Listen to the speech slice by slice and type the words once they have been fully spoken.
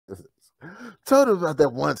Told him about that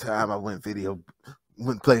one time I went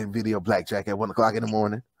playing video blackjack at 1 o'clock in the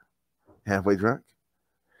morning, halfway drunk.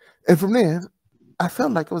 And from then, I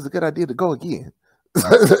felt like it was a good idea to go again.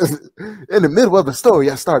 In the middle of the story,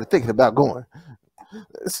 I started thinking about going.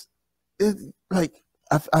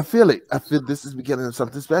 I feel it. I feel this is beginning of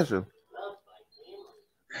something special.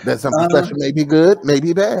 That something special may be good, may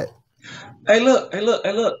be bad. Hey, look.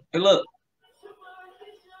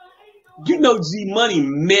 You know G Money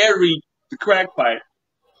married the crack pipe.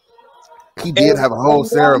 He did have a whole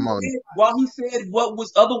ceremony. While he said what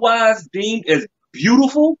was otherwise deemed as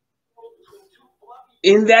beautiful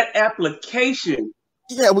in that application.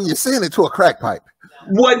 Yeah, when you're saying it to a crack pipe.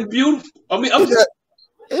 Wasn't beautiful. I mean,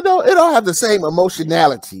 it don't have the same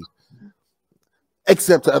emotionality,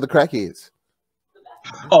 except to other crackheads.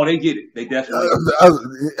 Oh, they get it. They definitely.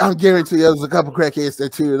 I'm guarantee there was a couple crackheads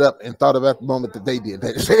that teared up and thought about the moment that they did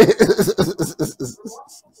that shit.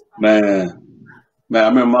 Man, I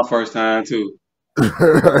remember my first time too.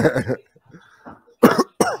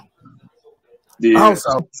 Yeah.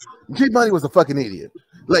 Also, G Money was a fucking idiot.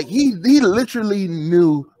 Like he literally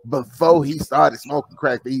knew before he started smoking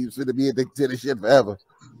crack that he was going to be addicted to this shit forever.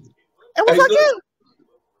 And was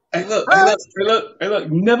Hey, look.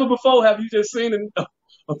 Never before have you just seen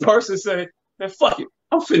a person say, "Man, fuck it,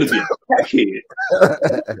 I'm finna be a crackhead."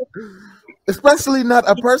 Especially not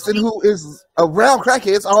a person who is around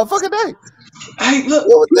crackheads all fucking day. Hey, look.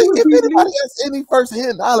 If anybody has any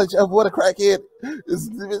first-hand knowledge of what a crackhead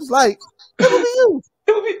is like, it would be you.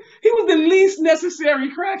 He was the least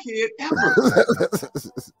necessary crackhead ever.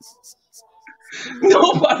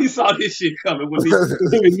 Nobody saw this shit coming when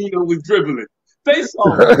Nino was dribbling. They saw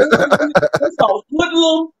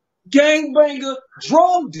hoodlum, gangbanger,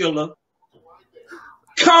 drug dealer,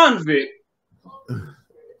 convict.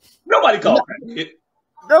 Nobody called crackhead.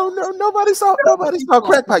 No, nobody saw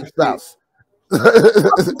crack pipe spouse. I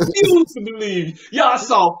refuse to believe y'all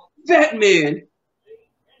saw that man.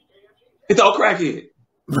 It's all crackhead.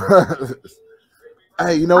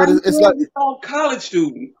 Hey, you know what? It's like a college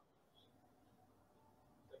student,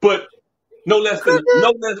 but no less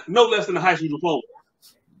than a high school diploma.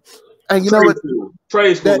 And you know what?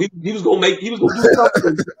 Trade school. He was gonna do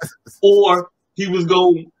something, or he was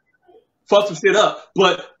gonna fuck some shit up.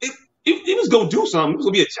 But he was gonna do something. It was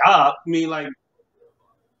gonna be a job. I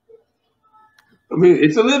mean,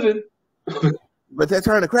 it's a living. But that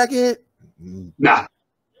turned a crackhead? Nah.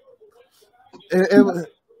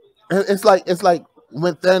 It's like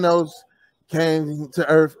when Thanos came to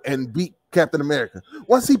Earth and beat Captain America.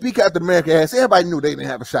 Once he beat Captain America ass, everybody knew they didn't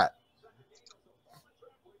have a shot.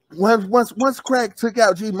 Once Crack took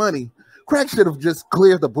out G Money, Crack should have just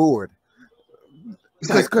cleared the board.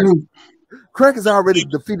 Because Crack has already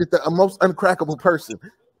defeated the most uncrackable person.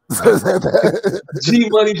 G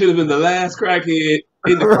Money should have been the last crackhead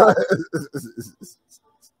in the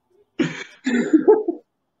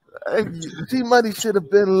G Money should have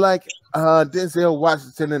been like Denzel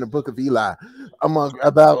Washington in the Book of Eli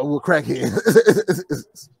about crackhead.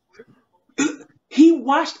 He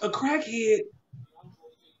watched a crackhead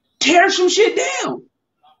tear some shit down.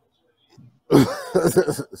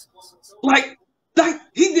 like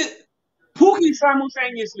he did. Pookie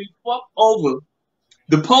simultaneously fucked over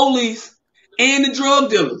the police and the drug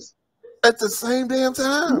dealers at the same damn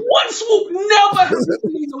time. One swoop. Never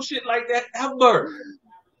seen no shit like that ever.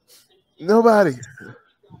 Nobody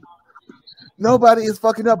is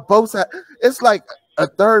fucking up both sides. It's like a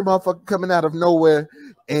third motherfucker coming out of nowhere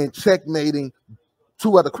and checkmating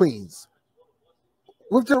two other queens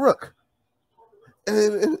with the rook.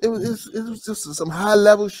 And it was just some high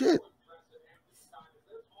level shit.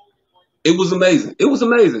 It was amazing.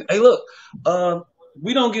 Hey, look,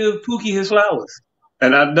 we don't give Pookie his flowers,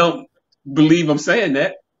 and I don't believe I'm saying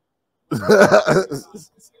that.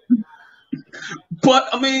 But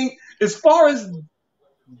I mean, as far as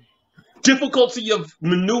difficulty of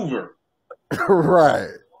maneuver,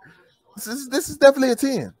 right? This is definitely a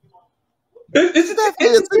 10. It's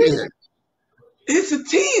definitely a 10. It's a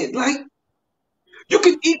 10. Like, you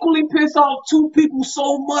can equally piss off two people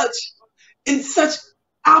so much in such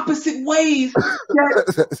opposite ways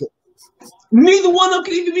that neither one of them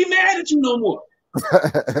can even be mad at you no more.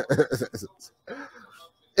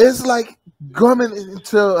 It's like coming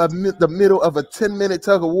into the middle of a 10-minute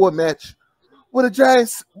tug of war match with a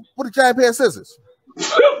giant pair of scissors.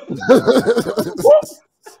 That's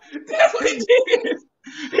what he did.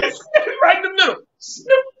 He snapped right in the middle.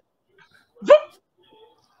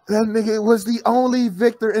 That nigga was the only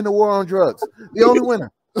victor in the war on drugs. The only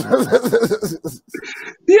winner.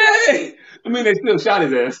 Yay! I mean, they still shot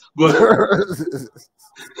his ass, but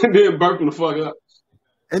and then burped him the fuck up.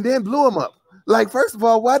 and then blew them up. Like, first of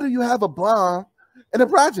all, why do you have a bomb in the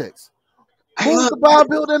projects? Who's the bomb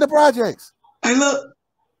built in the projects? Hey, look,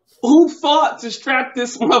 who thought to strap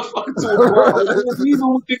this motherfucker to a wall?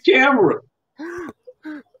 Even with the camera.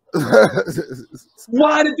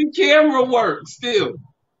 Why did the camera work still?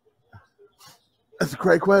 That's a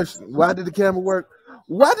great question. Why did the camera work?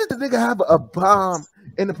 Why did the nigga have a bomb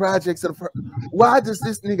in the projects? Why does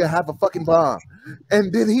this nigga have a fucking bomb?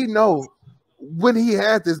 And did he know when he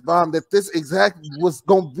had this bomb that this exact was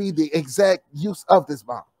going to be the exact use of this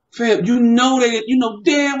bomb? Fam, you know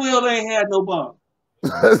damn well they ain't had no bomb.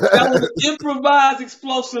 That was an improvised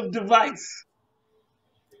explosive device.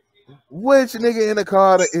 Which nigga in the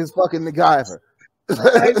Carter is fucking MacGyver?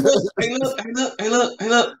 Hey,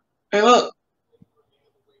 look.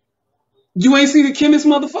 You ain't see the chemist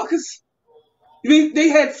motherfuckers? You mean they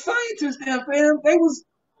had scientists there, fam?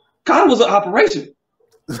 God was an operation.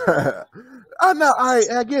 Oh no,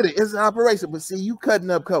 I get it. It's an operation, but see, you cutting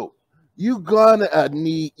up coke. You're gonna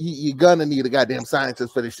need a goddamn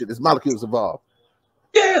scientist for this shit. There's molecules involved.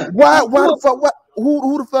 Yeah. Why the fuck? What?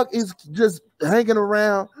 Who the fuck is just hanging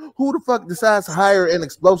around? Who the fuck decides to hire an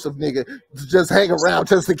explosive nigga to just hang around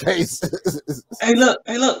just in case? Hey, look.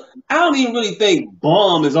 I don't even really think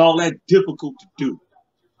bomb is all that difficult to do.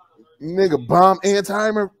 Nigga, bomb and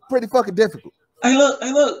timer, pretty fucking difficult. Hey, look.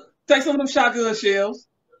 Take some of them shotgun shells.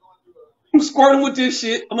 I'm squirting with this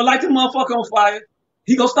shit. I'm gonna light the motherfucker on fire.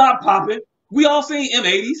 He gonna start popping. We all seen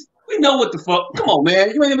M80s. We know what the fuck. Come on,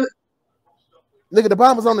 man. You ain't even. Nigga, the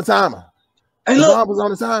bomb was on the timer. Hey, the look. bomb was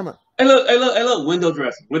on the timer. Hey, look. Window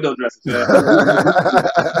dressing. Yeah.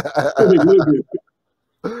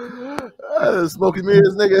 Smoky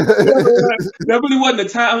mirrors, nigga. That really wasn't a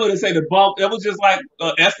timer to say the bomb. That was just like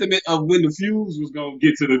an estimate of when the fuse was gonna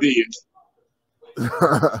get to the vents.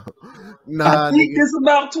 Nah, I think it's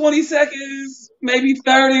about 20 seconds, maybe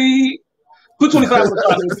 30. Put 25 on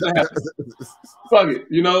the clock. Fuck it.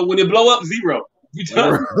 You know, when it blow up, 0.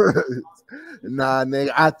 Nah,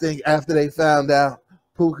 nigga. I think after they found out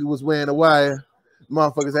Pookie was wearing a wire,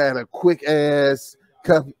 motherfuckers had a quick ass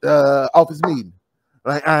office meeting.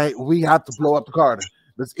 Like, all right, we have to blow up the Carter.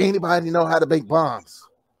 Does anybody know how to make bombs?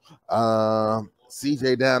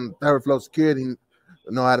 CJ down third floor security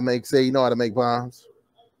know how to make bombs.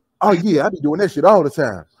 Oh yeah, I be doing that shit all the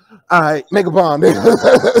time. All right, make a bomb. Hey,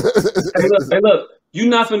 look. You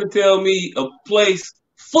not finna tell me a place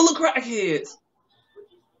full of crackheads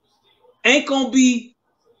ain't gonna be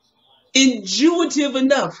intuitive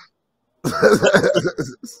enough. So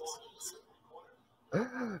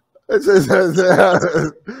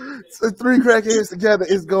 3 crackheads together,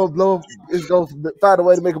 it's gonna blow up. It's gonna find a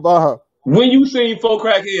way to make a bomb. When you seen 4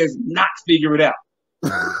 crackheads not figure it out?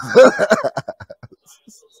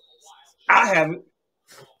 I haven't.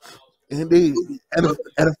 Indeed. And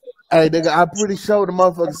hey, nigga, I'm pretty sure the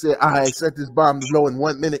motherfucker said, I set this bomb to blow in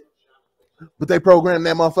 1 minute. But they programmed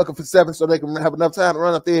that motherfucker for 7 so they can have enough time to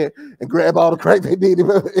run up there and grab all the crack they need.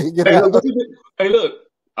 Hey, look.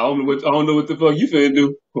 I don't know what the fuck you finna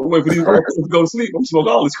do. I'm waiting for these motherfuckers to go to sleep. I'm smoke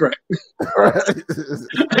all this crack. I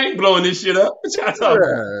ain't blowing this shit up. What y'all talking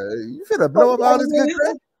about? You finna blow up all this good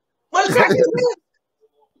crack? What crack is that?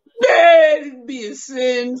 Man, it'd be a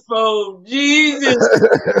sinful. Jesus.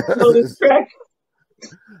 This crack.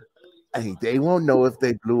 Hey, they won't know if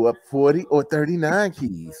they blew up 40 or 39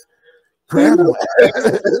 keys. 40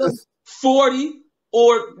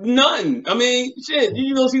 or none. I mean, shit,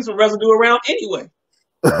 you gonna see some residue around anyway.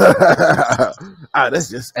 That's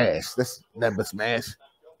just ash. That's nothing but smash.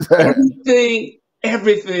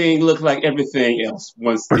 Everything looks like everything else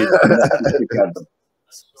once it's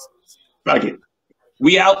fuck it.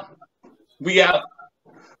 We out. Why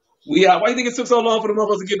do you think it took so long for the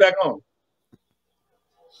motherfuckers to get back on?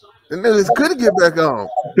 The niggas couldn't get back on.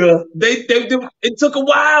 It took a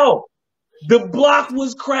while. The block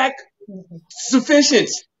was crack sufficient.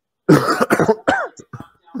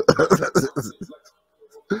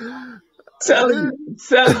 Tell you,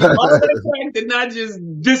 all that crack did not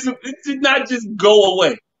just go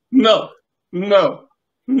away. No.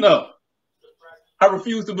 I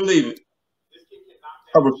refuse to believe it.